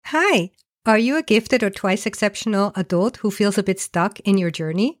Hi, are you a gifted or twice exceptional adult who feels a bit stuck in your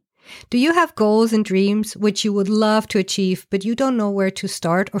journey? Do you have goals and dreams which you would love to achieve, but you don't know where to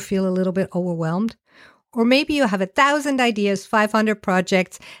start or feel a little bit overwhelmed? Or maybe you have 1,000 ideas, 500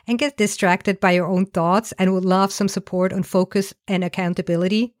 projects, and get distracted by your own thoughts and would love some support on focus and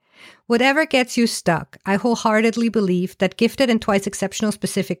accountability? Whatever gets you stuck, I wholeheartedly believe that gifted and twice exceptional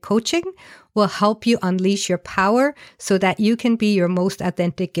specific coaching will help you unleash your power so that you can be your most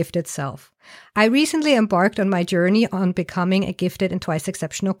authentic gifted self. I recently embarked on my journey on becoming a gifted and twice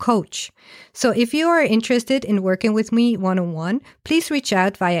exceptional coach. So if you are interested in working with me one-on-one, please reach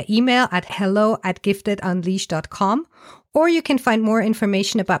out via email at hello@giftedunleash.com, or you can find more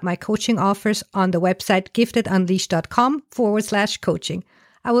information about my coaching offers on the website giftedunleash.com/coaching.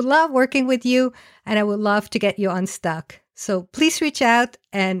 I would love working with you and I would love to get you unstuck. So please reach out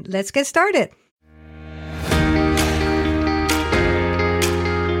and let's get started.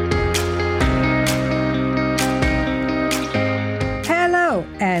 Hello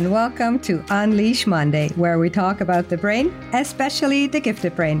and welcome to Unleash Monday, where we talk about the brain, especially the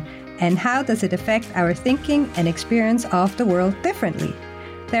gifted brain, and how does it affect our thinking and experience of the world differently.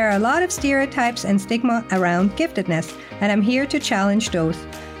 There are a lot of stereotypes and stigma around giftedness, and I'm here to challenge those.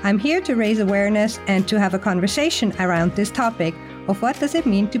 I'm here to raise awareness and to have a conversation around this topic of what does it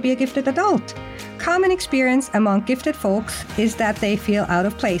mean to be a gifted adult. Common experience among gifted folks is that they feel out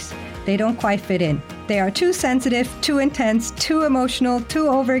of place. They don't quite fit in. They are too sensitive, too intense, too emotional, too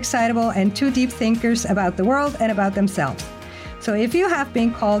overexcitable, and too deep thinkers about the world and about themselves. So if you have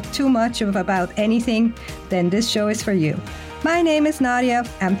been called too much about anything, then this show is for you. My name is Nadia.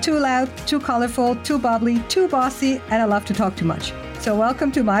 I'm too loud, too colorful, too bubbly, too bossy, and I love to talk too much. So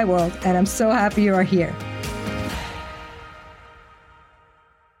welcome to my world, and I'm so happy you are here.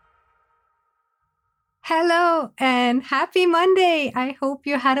 Hello, and happy Monday. I hope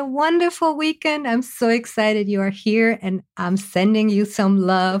you had a wonderful weekend. I'm so excited you are here, and I'm sending you some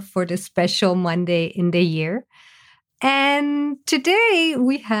love for this special Monday in the year. And today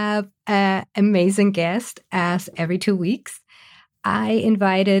we have an amazing guest, as every 2 weeks. I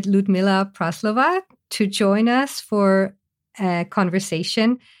invited Ludmila Praslova to join us for a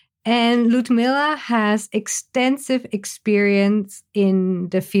conversation. And Ludmila has extensive experience in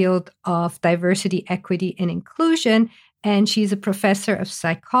the field of diversity, equity, and inclusion. And she's a professor of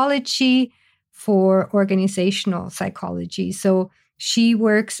psychology for organizational psychology. So she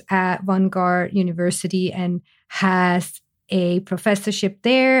works at Vanguard University and has a professorship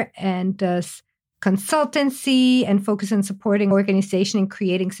there and does consultancy and focus on supporting organization and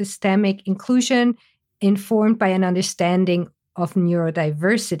creating systemic inclusion informed by an understanding of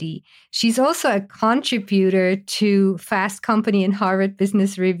neurodiversity. She's also a contributor to Fast Company and Harvard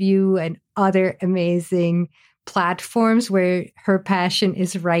Business Review and other amazing platforms where her passion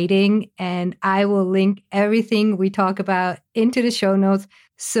is writing. And I will link everything we talk about into the show notes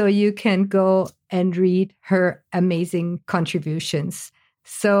so you can go and read her amazing contributions.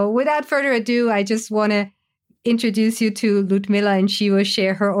 So without further ado, I just want to introduce you to Ludmila, and she will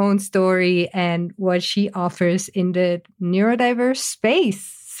share her own story and what she offers in the neurodiverse space.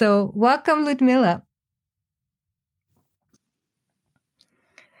 So welcome, Ludmila.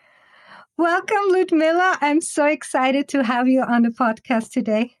 Welcome, Ludmila. I'm so excited to have you on the podcast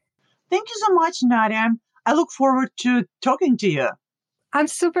today. Thank you so much, Nadia. I look forward to talking to you. I'm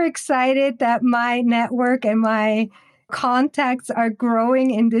super excited that my network and my contacts are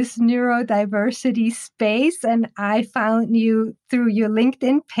growing in this neurodiversity space. And I found you through your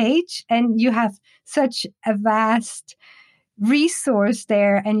LinkedIn page, and you have such a vast resource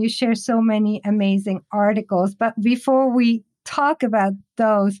there, and you share so many amazing articles. But before we talk about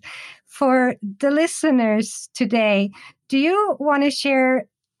those, for the listeners today, do you want to share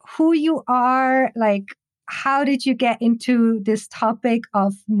who you are? Like, how did you get into this topic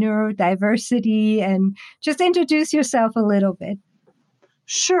of neurodiversity, and just introduce yourself a little bit?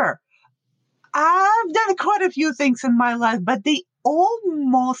 Sure. I've done quite a few things in my life, but they all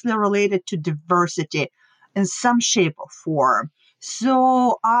mostly related to diversity in some shape or form.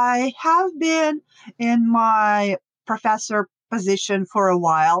 So I have been in my professor position for a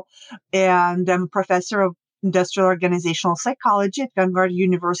while, and I'm a professor of industrial organizational psychology at Vanguard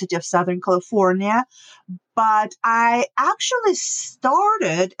University of Southern California. But I actually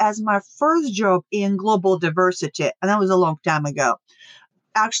started as my first job in global diversity, and that was a long time ago.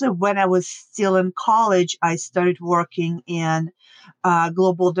 Actually, when I was still in college, I started working in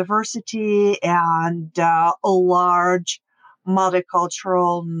global diversity and large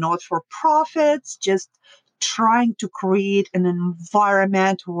multicultural not-for-profits, just trying to create an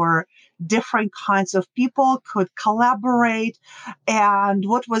environment where different kinds of people could collaborate. And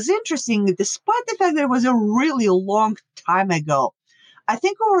what was interesting, despite the fact that it was a really long time ago, I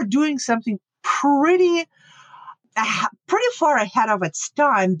think we were doing something pretty far ahead of its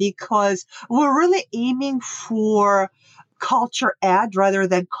time, because we're really aiming for culture add rather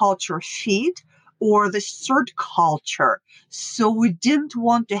than culture feed or the third culture. So we didn't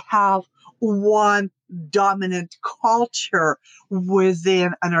want to have one dominant culture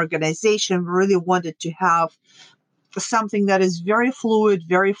within an organization. We really wanted to have something that is very fluid,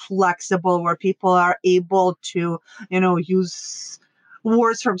 very flexible, where people are able to, use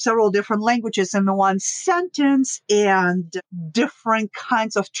words from several different languages in one sentence, and different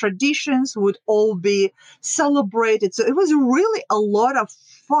kinds of traditions would all be celebrated. So it was really a lot of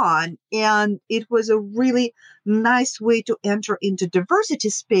fun, and it was a really nice way to enter into diversity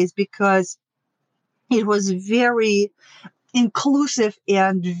space, because it was very inclusive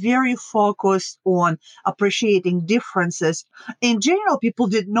and very focused on appreciating differences. In general, people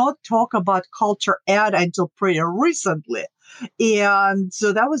did not talk about culture add until pretty recently. And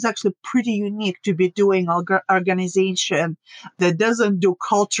so that was actually pretty unique to be doing an organization that doesn't do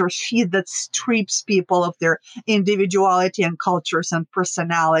culture feed, that strips people of their individuality and cultures and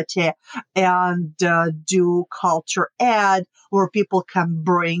personality, and do culture add, where people can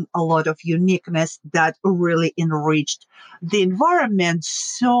bring a lot of uniqueness that really enriched the environment.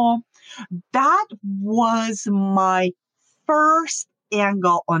 So that was my first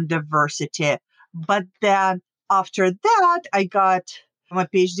angle on diversity. But then after that, I got my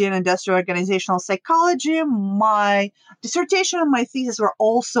PhD in industrial organizational psychology. My dissertation and my thesis were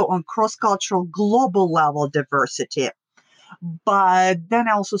also on cross-cultural global level diversity. But then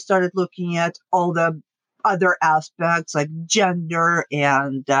I also started looking at all the other aspects like gender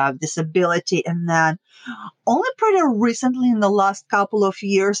and disability. And then only pretty recently, in the last couple of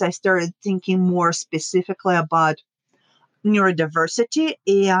years, I started thinking more specifically about neurodiversity.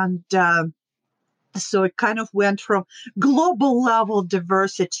 And so it kind of went from global level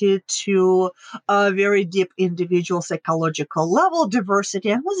diversity to a very deep individual psychological level diversity,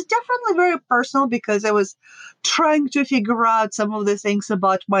 and was definitely very personal, because I was trying to figure out some of the things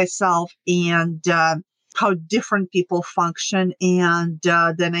about myself and how different people function. And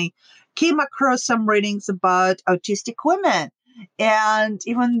then I came across some readings about autistic women. And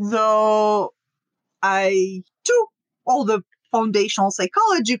even though I took all the foundational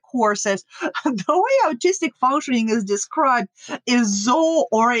psychology courses, the way autistic functioning is described is so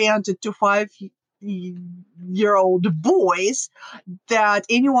oriented to 5-year-old boys that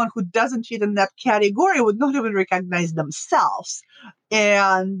anyone who doesn't fit in that category would not even recognize themselves.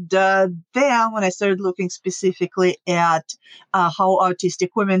 And then when I started looking specifically at how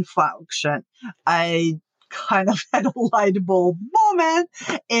autistic women function, I kind of had a light bulb moment.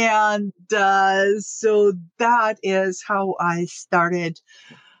 And so that is how I started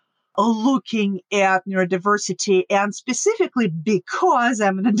looking at neurodiversity. And specifically because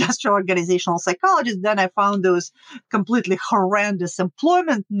I'm an industrial organizational psychologist, then I found those completely horrendous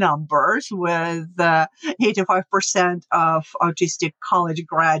employment numbers with 85% of autistic college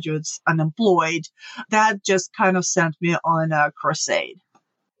graduates unemployed. That just kind of sent me on a crusade.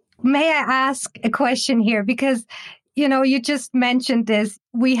 May I ask a question here? Because, you just mentioned this.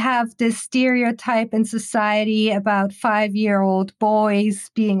 We have this stereotype in society about 5-year-old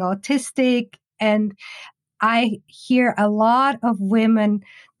boys being autistic. And I hear a lot of women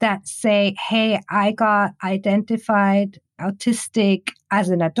that say, hey, I got identified autistic as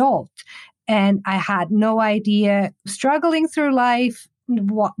an adult, and I had no idea, struggling through life.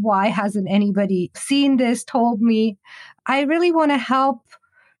 Why hasn't anybody seen this, told me? I really want to help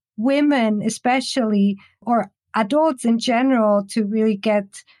women, especially, or adults in general, to really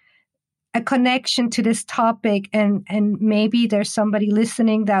get a connection to this topic. And maybe there's somebody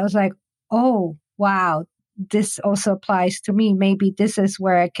listening that was like, oh, wow, this also applies to me. Maybe this is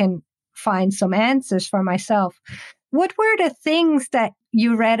where I can find some answers for myself. What were the things that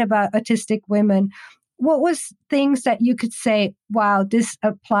you read about autistic women? What was things that you could say, wow, this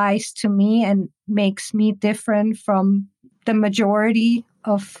applies to me and makes me different from the majority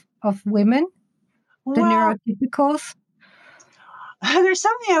of women, the Well, neurotypicals? there's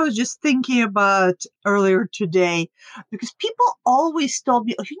something I was just thinking about earlier today, because people always told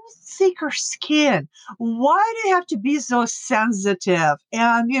me, oh, you need thicker skin. Why do you have to be so sensitive?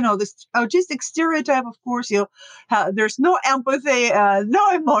 And, this autistic stereotype, of course, there's no empathy,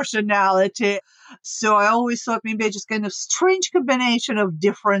 no emotionality. So I always thought maybe just kind of strange combination of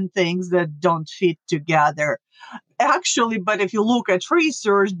different things that don't fit together. Actually, but if you look at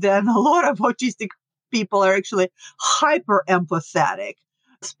research, then a lot of autistic people are actually hyper empathetic.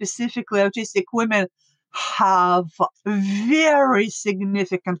 specifically autistic women, have very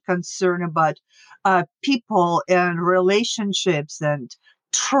significant concern about people and relationships and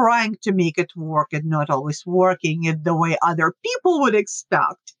trying to make it work and not always working in the way other people would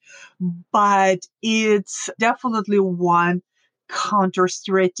expect. But it's definitely one counter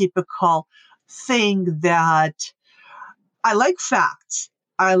stereotypical thing that I like facts.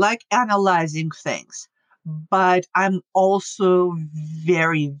 I like analyzing things, but I'm also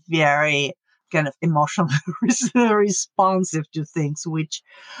very, very kind of emotionally responsive to things, which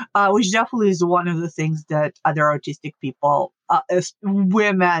definitely is one of the things that other autistic people, as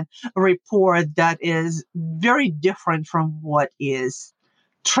women, report that is very different from what is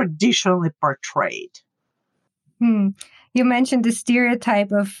traditionally portrayed. Hmm. You mentioned the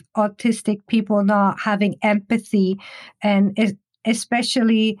stereotype of autistic people not having empathy, and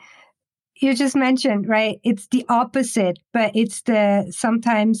especially you just mentioned, right? It's the opposite, but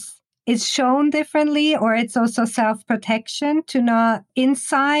sometimes it's shown differently, or it's also self-protection to not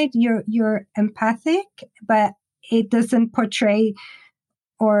inside you're empathic, but it doesn't portray.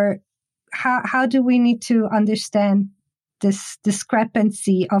 Or how do we need to understand this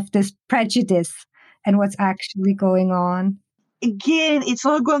discrepancy of this prejudice and what's actually going on? Again, it's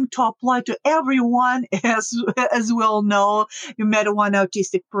not going to apply to everyone, as we all know. You met one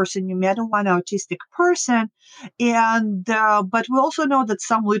autistic person, and but we also know that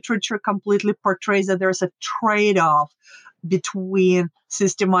some literature completely portrays that there's a trade-off between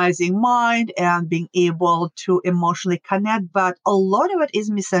systemizing mind and being able to emotionally connect, but a lot of it is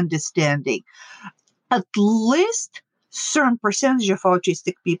misunderstanding. At least certain percentage of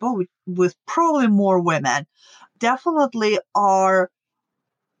autistic people, with probably more women, definitely are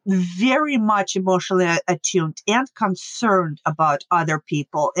very much emotionally attuned and concerned about other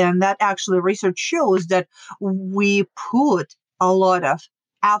people. And that actually research shows that we put a lot of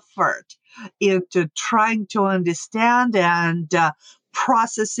effort into trying to understand and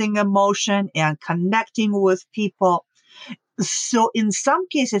processing emotion and connecting with people. So in some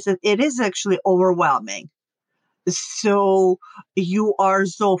cases, it is actually overwhelming. So you are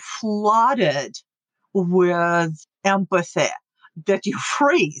so flooded with empathy that you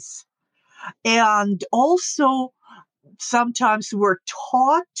freeze. And also, sometimes we're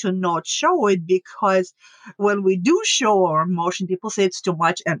taught to not show it because when we do show our emotion, people say it's too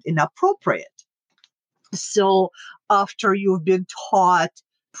much and inappropriate. So after you've been taught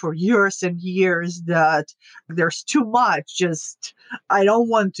for years and years that there's too much, just I don't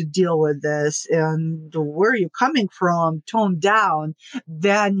want to deal with this, and where are you coming from, tone down,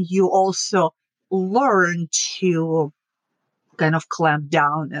 then you also learn to kind of clamp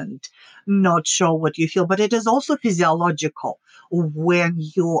down and not show what you feel. But it is also physiological when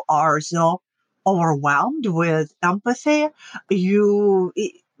you are so overwhelmed with empathy. You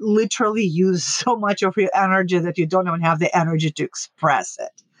literally use so much of your energy that you don't even have the energy to express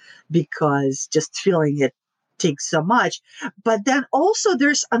it because just feeling it takes so much. But then also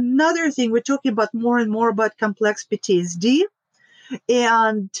there's another thing. We're talking about more and more about complex PTSD,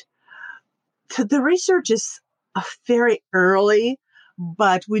 and the research is very early,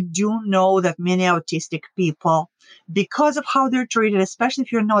 but we do know that many autistic people, because of how they're treated, especially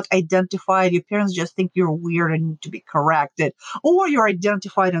if you're not identified, your parents just think you're weird and need to be corrected, or you're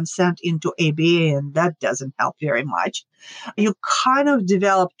identified and sent into ABA, and that doesn't help very much. You kind of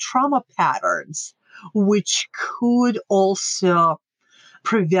develop trauma patterns, which could also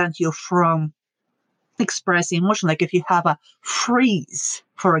prevent you from expressing emotion. Like if you have a freeze,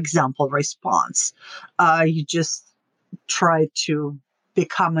 for example, response, you just try to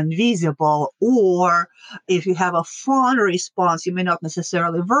become invisible. Or if you have a fawn response, you may not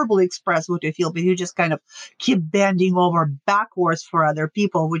necessarily verbally express what you feel, but you just kind of keep bending over backwards for other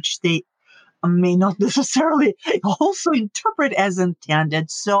people, which they may not necessarily also interpret as intended.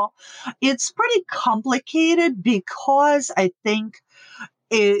 So it's pretty complicated because I think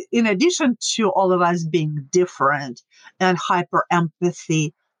in addition to all of us being different and hyper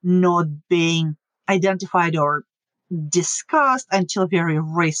empathy not being identified or discussed until very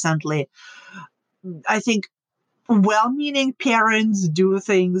recently, I think well meaning parents do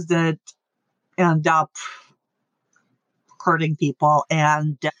things that end up hurting people.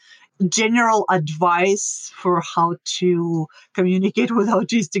 And general advice for how to communicate with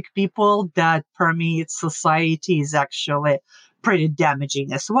autistic people that permeates society is actually pretty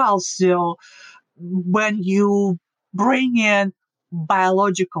damaging as well. So when you bring in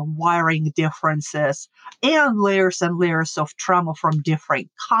biological wiring differences and layers of trauma from different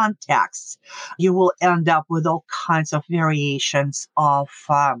contexts, you will end up with all kinds of variations of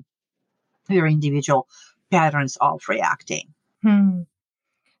your individual patterns of reacting. Hmm.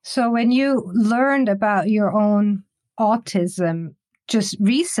 So when you learned about your own autism just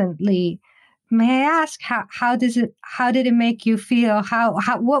recently, may I ask how did it make you feel?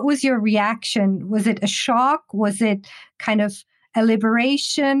 What was your reaction? Was it a shock? Was it kind of a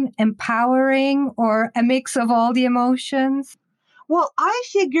liberation, empowering, or a mix of all the emotions? Well, I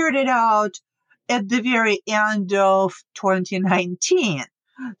figured it out at the very end of 2019.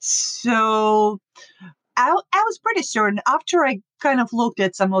 So I was pretty certain after I kind of looked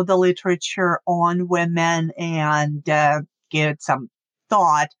at some of the literature on women and gave it some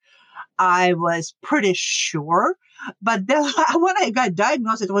thought. I was pretty sure, but then when I got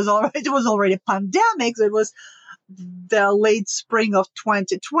diagnosed, it was already pandemic. So it was the late spring of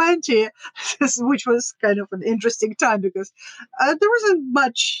 2020, which was kind of an interesting time because there wasn't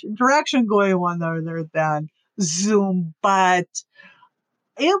much interaction going on other than Zoom, but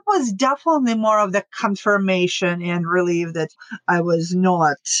it was definitely more of the confirmation and relief that I was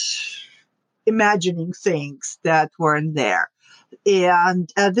not imagining things that weren't there.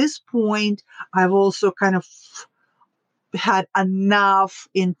 And at this point, I've also kind of had enough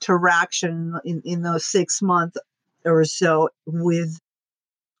interaction in those 6 months or so with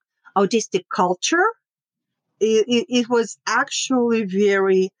autistic culture. It was actually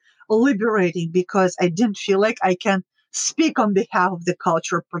very liberating because I didn't feel like I can speak on behalf of the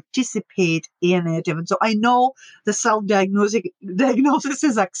culture, participate in it. Even so, I know the diagnosis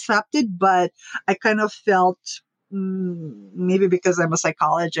is accepted, but I kind of felt maybe because I'm a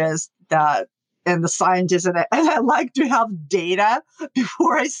psychologist that and the scientist and I like to have data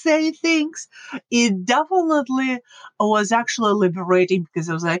before I say things. It definitely was actually liberating because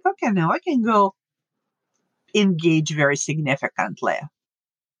I was like, okay, now I can go engage very significantly.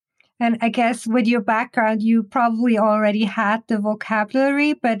 And I guess with your background, you probably already had the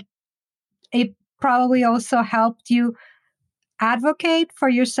vocabulary, but it probably also helped you advocate for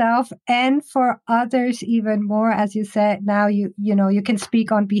yourself and for others even more. As you said, now you can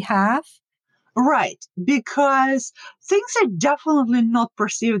speak on behalf. Right, because things are definitely not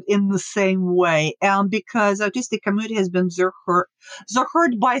perceived in the same way, and because autistic community has been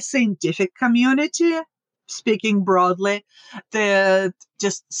heard by scientific community, speaking broadly, that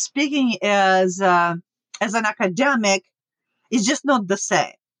just speaking as an academic is just not the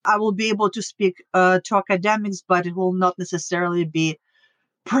same. I will be able to speak to academics, but it will not necessarily be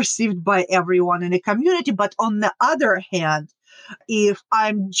perceived by everyone in the community. But on the other hand, if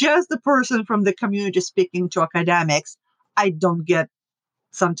I'm just the person from the community speaking to academics, I don't get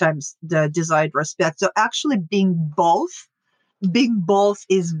sometimes the desired respect. So actually being both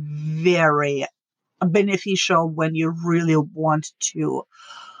is very beneficial when you really want to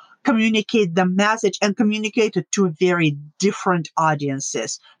communicate the message and communicate it to very different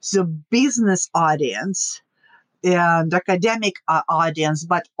audiences. So business audience and academic audience,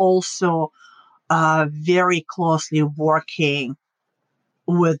 but also very closely working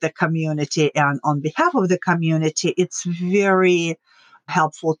with the community and on behalf of the community. It's very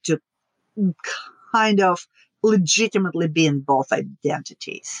helpful to kind of legitimately be in both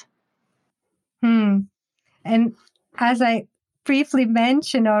identities. Hmm. And as I briefly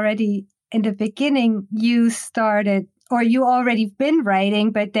mentioned already in the beginning, you started or you already been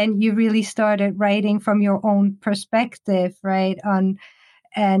writing, but then you really started writing from your own perspective, right?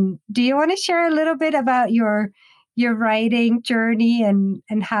 And do you want to share a little bit about your writing journey and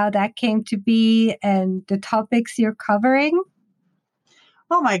how that came to be and the topics you're covering?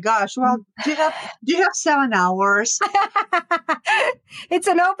 Oh my gosh. Well, do you have 7 hours? It's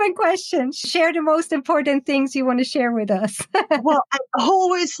an open question. Share the most important things you want to share with us. Well, I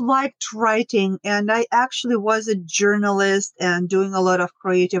always liked writing, and I actually was a journalist and doing a lot of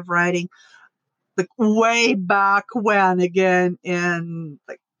creative writing, like way back when, again, in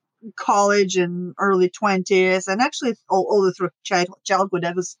like college and early 20s, and actually all the through childhood,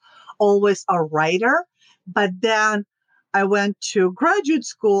 I was always a writer. But then I went to graduate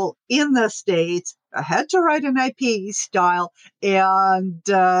school in the States. I had to write an IPA style, and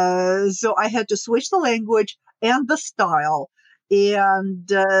so I had to switch the language and the style. And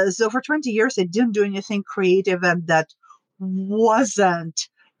so for 20 years, I didn't do anything creative, and that wasn't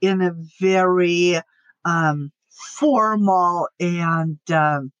in a very formal and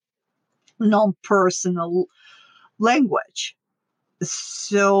non-personal language.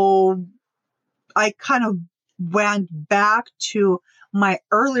 So I kind of went back to my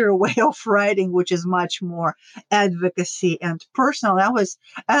earlier way of writing, which is much more advocacy and personal. That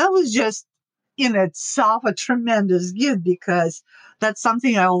was just in itself a tremendous gift because that's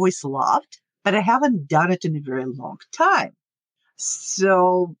something I always loved, but I haven't done it in a very long time.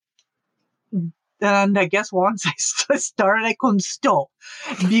 So And I guess once I started, I couldn't stop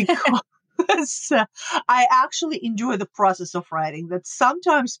because I actually enjoy the process of writing. That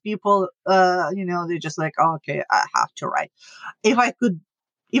sometimes people, they're just like, oh, okay, I have to write. If I could,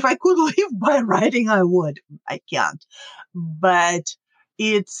 if I could live by writing, I would. I can't, but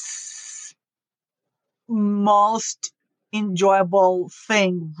it's most enjoyable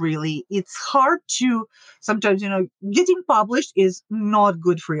thing, really. It's hard to sometimes, getting published is not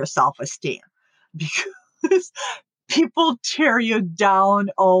good for your self-esteem because people tear you down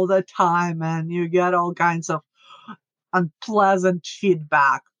all the time and you get all kinds of unpleasant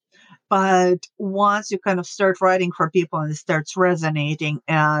feedback. But once you kind of start writing for people and it starts resonating,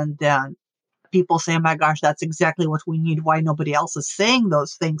 and then people say, oh my gosh, that's exactly what we need. Why nobody else is saying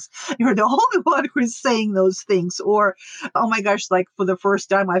those things? You're the only one who's saying those things. Or, oh my gosh, like for the first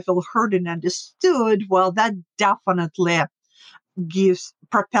time, I feel heard and understood. Well, that definitely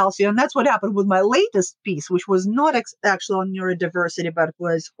propels you. And that's what happened with my latest piece, which was not actually on neurodiversity, but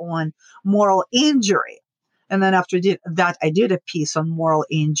was on moral injury. And then after that, I did a piece on moral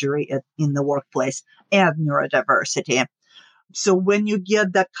injury in the workplace and neurodiversity. So when you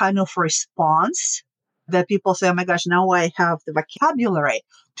get that kind of response that people say, oh my gosh, now I have the vocabulary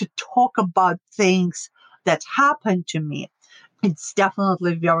to talk about things that happened to me, it's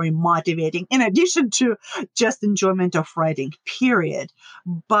definitely very motivating, in addition to just enjoyment of writing, period.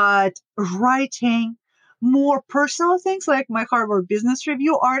 But writing more personal things like my Harvard Business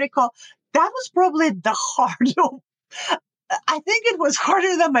Review article, that was probably the hardest. I think it was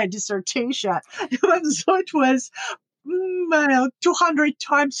harder than my dissertation. So it was 200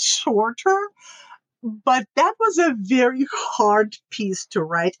 times shorter. But that was a very hard piece to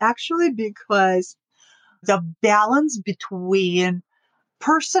write, actually, because the balance between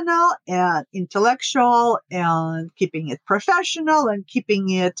personal and intellectual and keeping it professional and keeping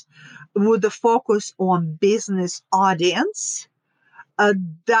it with the focus on business audience.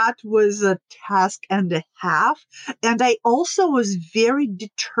 That was a task and a half. And I also was very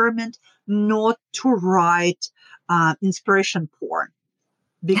determined not to write inspiration porn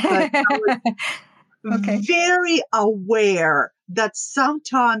because I was Okay. very aware that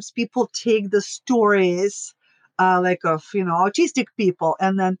sometimes people take the stories like of autistic people,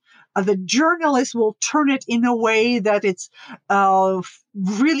 and then the journalist will turn it in a way that it's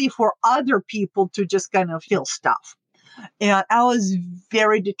really for other people to just kind of feel stuff. And I was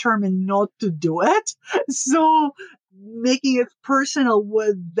very determined not to do it. So making it personal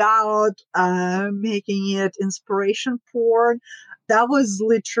without making it inspiration porn, that was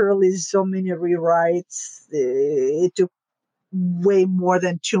literally so many rewrites. It took way more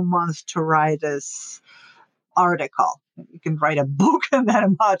than 2 months to write this article. You can write a book in that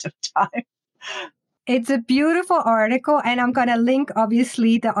amount of time. It's a beautiful article, and I'm going to link,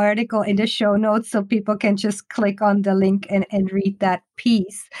 obviously, the article in the show notes so people can just click on the link and read that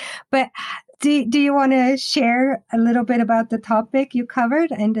piece. But do you want to share a little bit about the topic you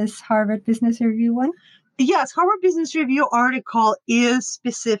covered in this Harvard Business Review one? Yes, Harvard Business Review article is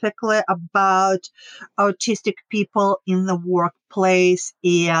specifically about autistic people in the workplace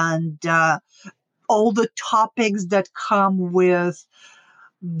and all the topics that come with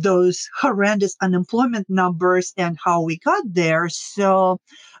those horrendous unemployment numbers and how we got there. So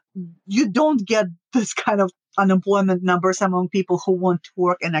you don't get this kind of unemployment numbers among people who want to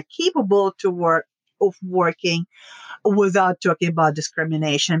work and are capable of working without talking about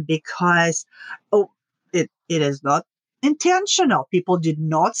discrimination, because it is not intentional. People did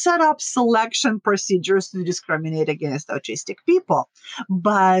not set up selection procedures to discriminate against autistic people,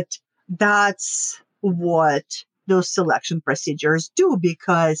 but that's what those selection procedures do,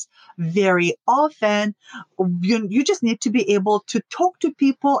 because very often you just need to be able to talk to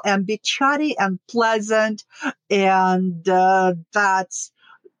people and be chatty and pleasant, and that's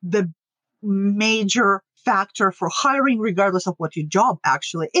the major factor for hiring, regardless of what your job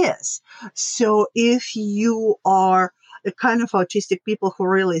actually is. So if you are the kind of autistic people who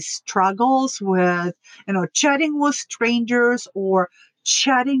really struggles with, chatting with strangers or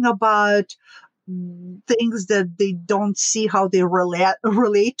chatting about things that they don't see how they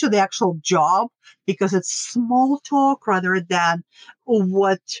relate to the actual job, because it's small talk rather than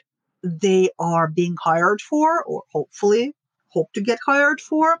what they are being hired for, or hopefully hope to get hired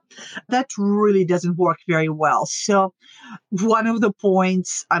for, that really doesn't work very well. So one of the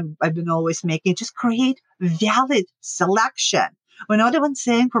points I've been always making, just create valid selection. We're not even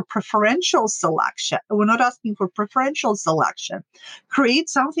saying for preferential selection. We're not asking for preferential selection. Create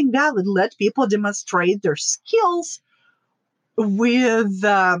something valid. Let people demonstrate their skills with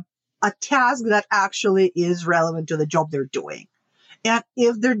a task that actually is relevant to the job they're doing. And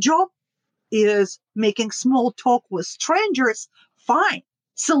if their job is making small talk with strangers, fine.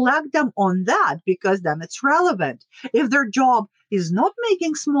 Select them on that because then it's relevant. If their job is not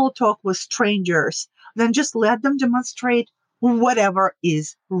making small talk with strangers, then just let them demonstrate whatever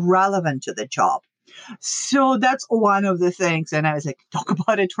is relevant to the job. So that's one of the things. And I was like, talk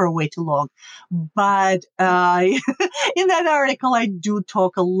about it for way too long. But in that article, I do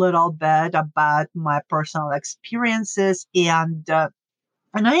talk a little bit about my personal experiences. And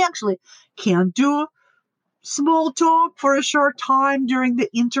I actually can do small talk for a short time during the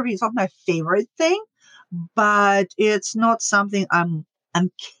interview. It's not my favorite thing, but it's not something I'm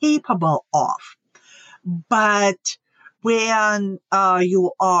capable of. But when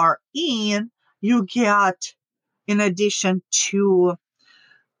you are you get, in addition to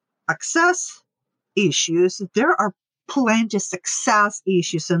access issues, there are plenty of success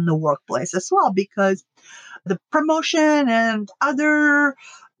issues in the workplace as well, because the promotion and other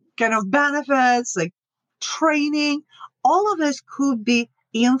kind of benefits like training, all of this could be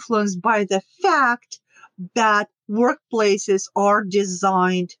influenced by the fact that workplaces are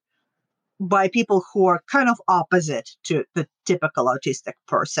designed by people who are kind of opposite to the typical autistic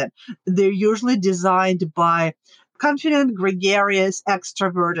person. They're usually designed by confident, gregarious,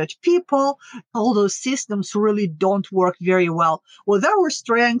 extroverted people. All those systems really don't work very well with our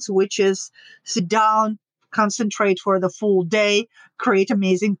strengths, which is sit down, concentrate for the full day, create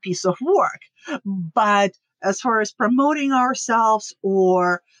amazing piece of work. But as far as promoting ourselves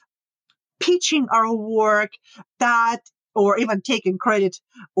or pitching our work, that, or even taking credit,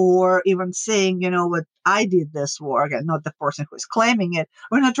 or even saying, what I did this work and not the person who's claiming it,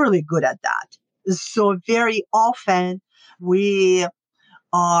 we're not really good at that. So very often we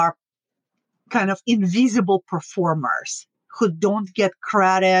are kind of invisible performers who don't get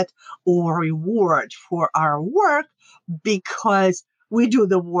credit or reward for our work because we do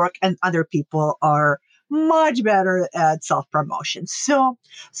the work and other people are much better at self-promotion. So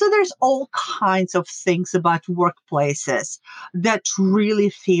there's all kinds of things about workplaces that really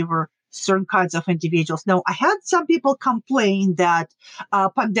favor certain kinds of individuals. Now, I had some people complain that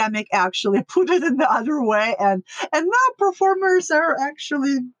pandemic actually put it in the other way, and now performers are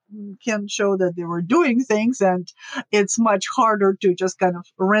actually can show that they were doing things, and it's much harder to just kind of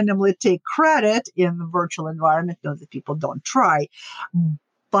randomly take credit in the virtual environment because the people don't try.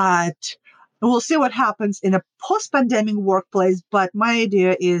 But we'll see what happens in a post-pandemic workplace. But my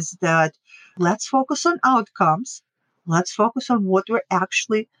idea is that let's focus on outcomes. Let's focus on what we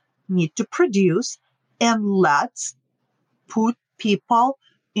actually need to produce, and let's put people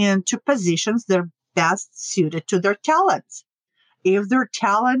into positions that are best suited to their talents. If their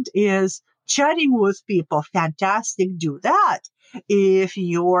talent is chatting with people, fantastic, do that. If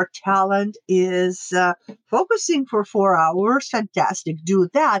your talent is focusing for 4 hours, fantastic, do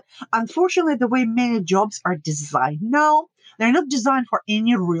that. Unfortunately, the way many jobs are designed now, they're not designed for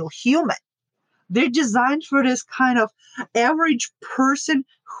any real human. They're designed for this kind of average person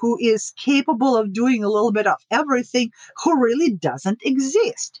who is capable of doing a little bit of everything, who really doesn't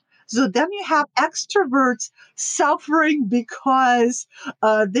exist. So then you have extroverts suffering because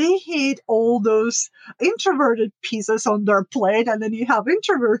they hate all those introverted pieces on their plate. And then you have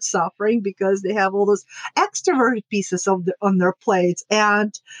introverts suffering because they have all those extroverted pieces on their plates.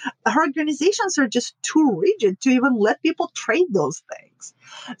 And organizations are just too rigid to even let people trade those things.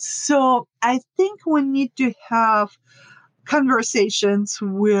 So I think we need to have conversations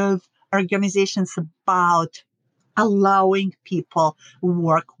with organizations about allowing people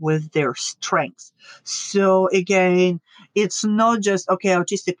work with their strengths. So again, it's not just, okay,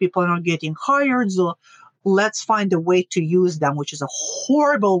 autistic people are not getting hired, so let's find a way to use them, which is a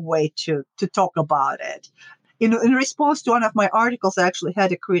horrible way to talk about it. In response to one of my articles, I actually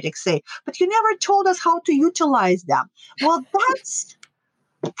had a critic say, but you never told us how to utilize them. Well, that's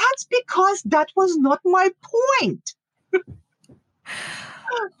because that was not my point.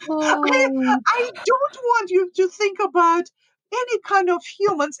 I don't want you to think about any kind of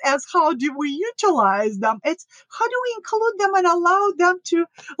humans as how do we utilize them. It's how do we include them and allow them to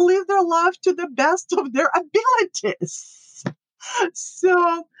live their life to the best of their abilities.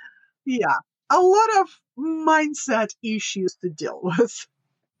 So, yeah, a lot of mindset issues to deal with.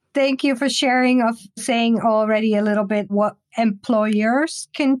 Thank you for sharing of saying already a little bit what employers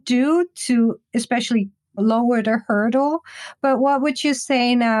can do to especially lower the hurdle. But what would you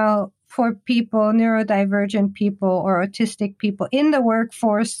say now for people, neurodivergent people or autistic people in the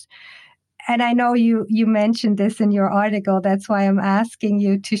workforce? And I know you mentioned this in your article. That's why I'm asking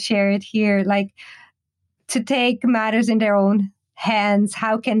you to share it here. Like, to take matters in their own hands.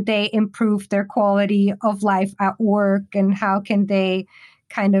 How can they improve their quality of life at work? And how can they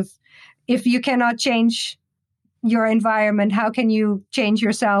kind of if you cannot change your environment, how can you change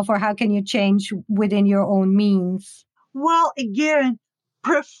yourself, or how can you change within your own means? Well, again,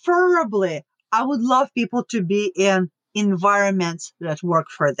 preferably, I would love people to be in environments that work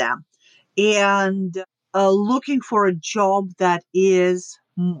for them. And looking for a job that is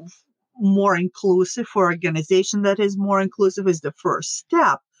more inclusive, for organization that is more inclusive, is the first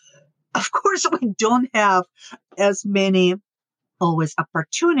step. Of course, we don't have as many always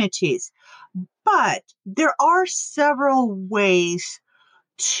opportunities, but there are several ways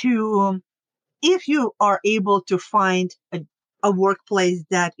to, if you are able to find a workplace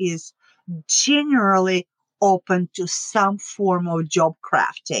that is generally open to some form of job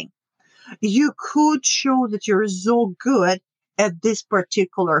crafting, you could show that you're so good at this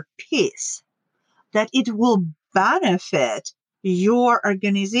particular piece that it will benefit your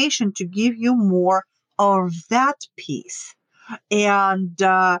organization to give you more of that piece, and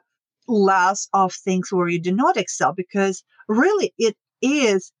less of things where you do not excel, because really it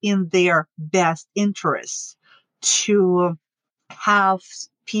is in their best interests to have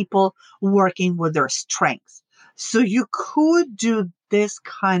people working with their strengths. So you could do this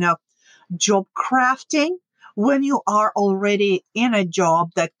kind of job crafting when you are already in a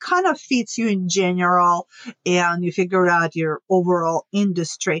job that kind of fits you in general, and you figure out your overall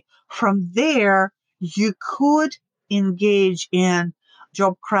industry. From there, you could engage in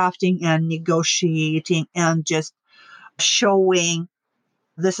job crafting and negotiating and just showing,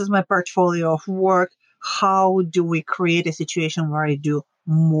 this is my portfolio of work. How do we create a situation where I do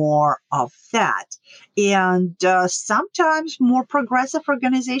more of that? And sometimes more progressive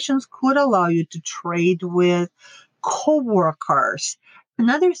organizations could allow you to trade with coworkers.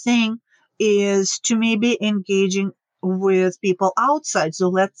 Another thing is to maybe engaging with people outside. So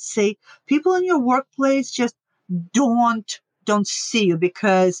let's say people in your workplace just don't see you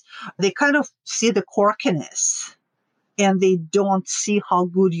because they kind of see the quirkiness and they don't see how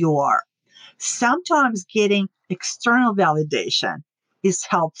good you are. Sometimes getting external validation is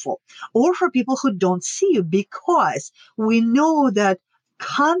helpful, or for people who don't see you, because we know that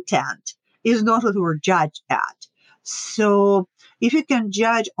content is not what we're judged at. So if you can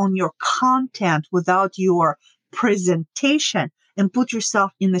judge on your content without your presentation and put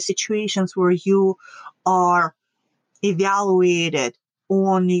yourself in the situations where you are evaluated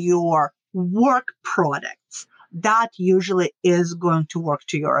on your work products, that usually is going to work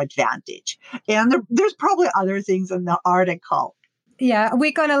to your advantage. And there's probably other things in the article. Yeah,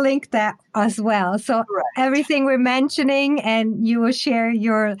 we're going to link that as well. So Right. everything we're mentioning, and you will share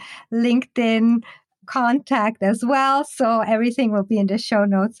your LinkedIn contact as well. So everything will be in the show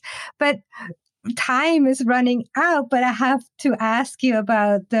notes. But time is running out, but I have to ask you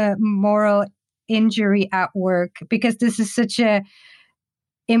about the moral injury at work, because this is such a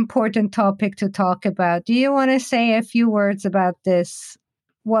important topic to talk about. Do you want to say a few words about this?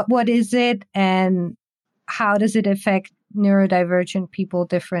 What is it, and how does it affect neurodivergent people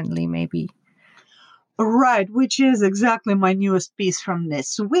differently, maybe? Right, which is exactly my newest piece from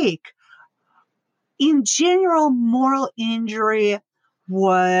this week. In general, moral injury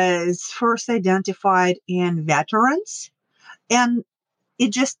was first identified in veterans, and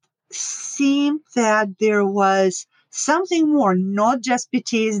it just seemed that there was something more, not just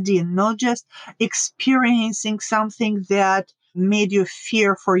PTSD, not just experiencing something that made you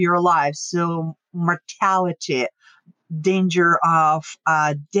fear for your life. So mortality, danger of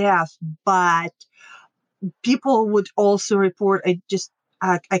death, but people would also report,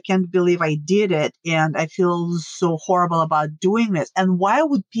 I can't believe I did it, and I feel so horrible about doing this. And why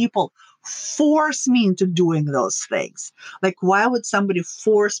would people force me into doing those things? Like, why would somebody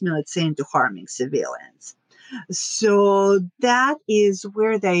force me, let's say, into harming civilians? So that is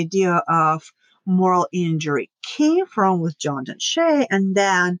where the idea of moral injury came from with Johnson Shea. And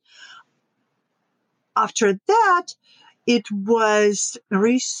then after that, it was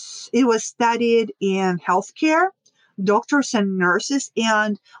studied in healthcare, doctors and nurses.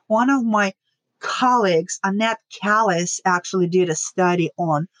 And one of my colleagues, Annette Callis, actually did a study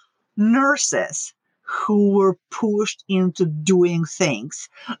on nurses who were pushed into doing things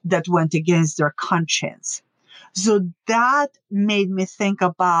that went against their conscience. So that made me think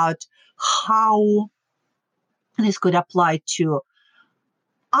about how this could apply to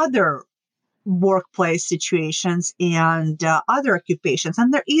other workplace situations and other occupations.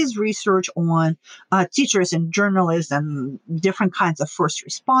 And there is research on teachers and journalists and different kinds of first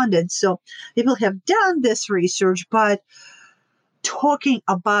responders. So people have done this research, but talking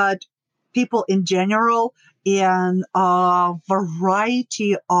about people in general and a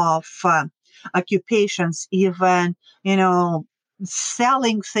variety of occupations, even,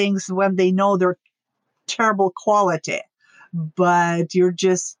 selling things when they know they're terrible quality. But you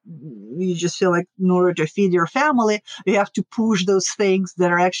just feel like in order to feed your family, you have to push those things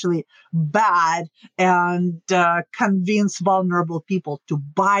that are actually bad and convince vulnerable people to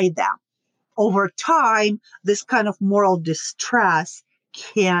buy them. Over time, this kind of moral distress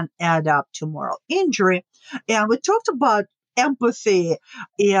can add up to moral injury. And we talked about empathy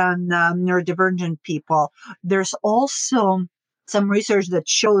in neurodivergent people. There's also some research that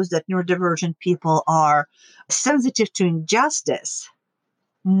shows that neurodivergent people are sensitive to injustice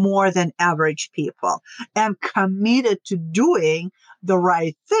more than average people and committed to doing the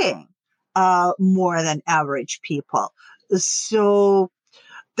right thing more than average people. So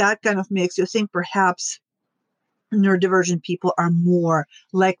that kind of makes you think perhaps neurodivergent people are more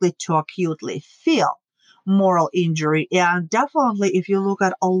likely to acutely feel moral injury. And definitely, if you look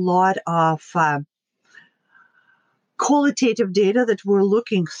at a lot of qualitative data that we're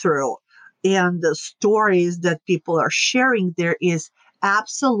looking through and the stories that people are sharing, there is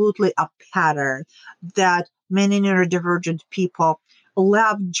absolutely a pattern that many neurodivergent people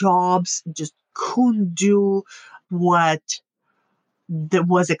love jobs, just couldn't do what that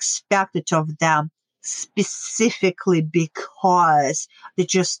was expected of them specifically because they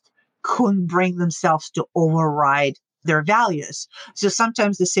just couldn't bring themselves to override their values. So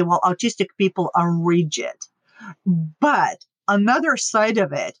sometimes they say, well, autistic people are rigid. But another side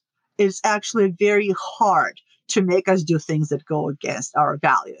of it is actually very hard to make us do things that go against our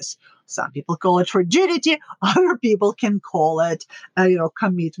values. Some people call it rigidity. Other people can call it,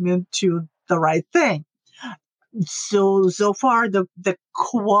 commitment to the right thing. So far, the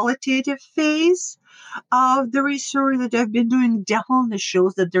qualitative phase of the research that I've been doing definitely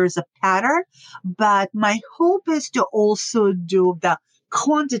shows that there is a pattern, but my hope is to also do the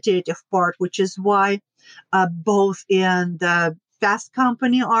quantitative part, which is why both in the Fast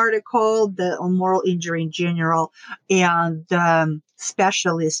Company article on moral injury in general and the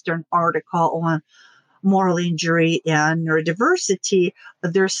Specialist article on moral injury and neurodiversity,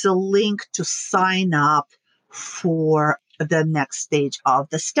 there's a link to sign up for the next stage of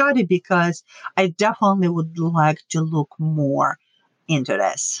the study because I definitely would like to look more into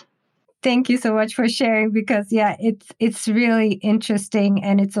this. Thank you so much for sharing because yeah, it's really interesting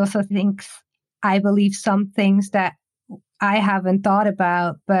and it's also things I believe some things that I haven't thought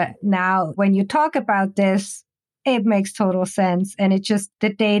about, but now when you talk about this, it makes total sense and it just the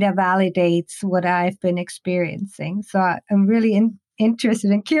data validates what I've been experiencing. So I'm really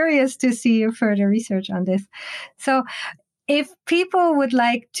interested and curious to see your further research on this. So if people would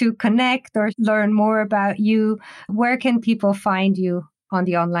like to connect or learn more about you, where can people find you on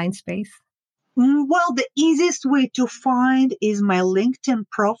the online space? Well, the easiest way to find is my LinkedIn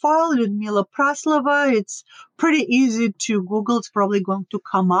profile, Ludmila Praslova. It's pretty easy to Google. It's probably going to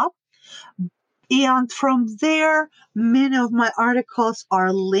come up. And from there, many of my articles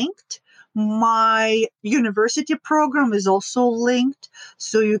are linked. My university program is also linked.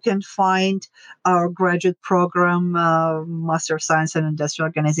 So you can find our graduate program, Master of Science in Industrial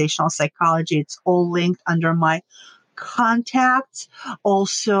Organizational Psychology. It's all linked under my contacts.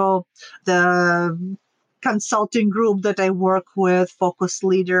 Also, the consulting group that I work with, Focus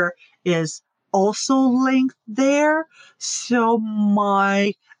Leader, is also linked there. So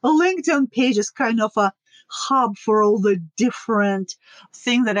my LinkedIn page is kind of a hub for all the different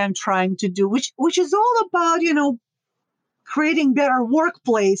things that I'm trying to do, which is all about, creating better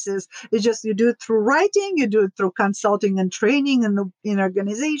workplaces. It's just you do it through writing, you do it through consulting and training in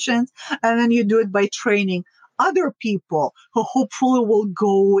organizations, and then you do it by training other people who hopefully will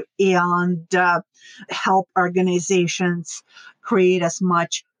go and help organizations create as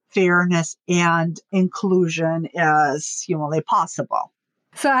much fairness and inclusion as humanly possible.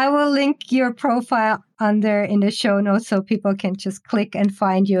 So I will link your profile under in the show notes so people can just click and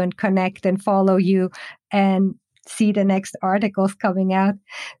find you and connect and follow you and see the next articles coming out.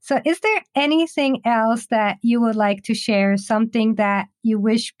 So is there anything else that you would like to share? Something that you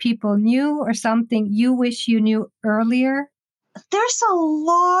wish people knew or something you wish you knew earlier? There's a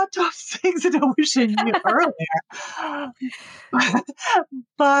lot of things that I wish I knew earlier.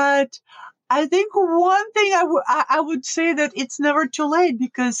 But I think one thing I would say that it's never too late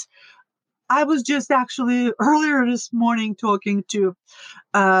because I was just actually earlier this morning talking to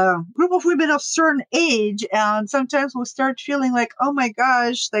a group of women of certain age, and sometimes we start feeling like, oh my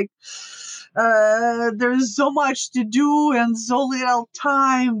gosh, like there's so much to do and so little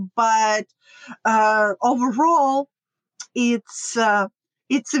time. But overall, it's a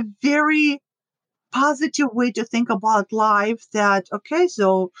very positive way to think about life that, okay,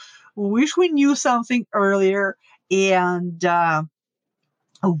 so wish we knew something earlier. And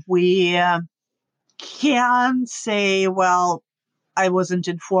we can say, well, I wasn't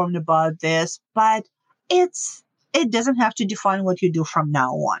informed about this, but it doesn't have to define what you do from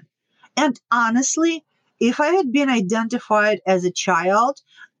now on. And honestly, if I had been identified as a child,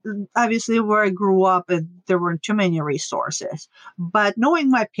 obviously where I grew up, there weren't too many resources. But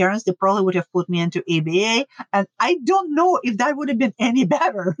knowing my parents, they probably would have put me into ABA, and I don't know if that would have been any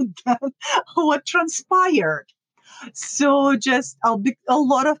better than what transpired. So a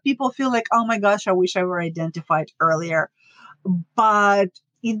lot of people feel like, oh my gosh, I wish I were identified earlier. But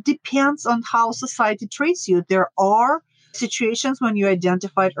it depends on how society treats you. There are situations when you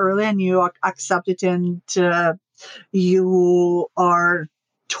identified early and you are accepted, and you are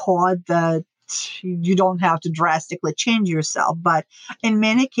taught that you don't have to drastically change yourself. But in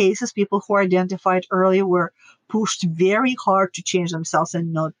many cases, people who identified early were pushed very hard to change themselves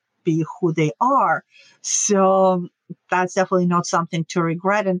and not be who they are. So that's definitely not something to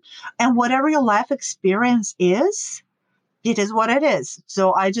regret. And whatever your life experience is, it is what it is.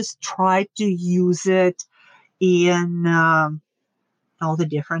 So I just try to use it in all the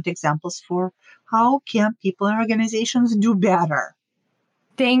different examples for how can people and organizations do better.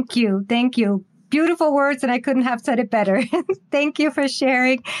 Thank you. Thank you. Beautiful words, and I couldn't have said it better. Thank you for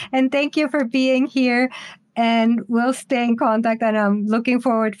sharing, and thank you for being here. And we'll stay in contact, and I'm looking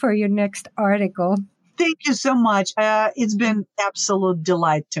forward for your next article. Thank you so much. It's been absolute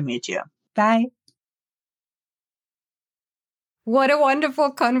delight to meet you. Bye. What a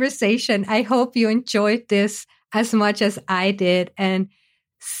wonderful conversation. I hope you enjoyed this as much as I did. And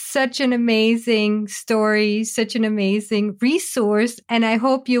such an amazing story, such an amazing resource. And I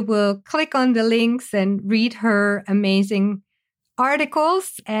hope you will click on the links and read her amazing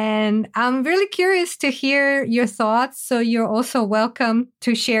articles. And I'm really curious to hear your thoughts. So you're also welcome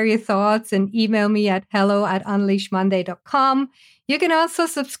to share your thoughts and email me at hello@unleashmonday.com. You can also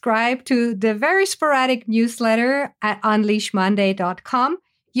subscribe to the very sporadic newsletter at unleashmonday.com.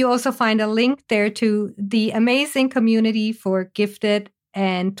 You also find a link there to the amazing community for gifted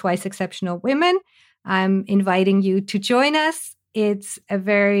and twice exceptional women. I'm inviting you to join us. It's a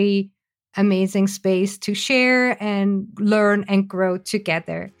very amazing space to share and learn and grow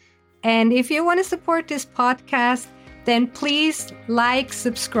together. And if you want to support this podcast, then please like,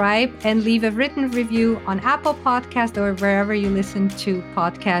 subscribe, and leave a written review on Apple Podcasts or wherever you listen to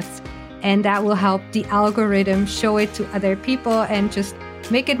podcasts. And that will help the algorithm show it to other people and just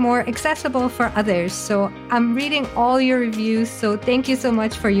make it more accessible for others. So I'm reading all your reviews. So thank you so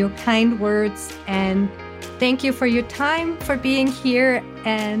much for your kind words. And thank you for your time, for being here.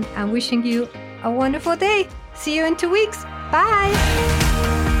 And I'm wishing you a wonderful day. See you in 2 weeks. Bye.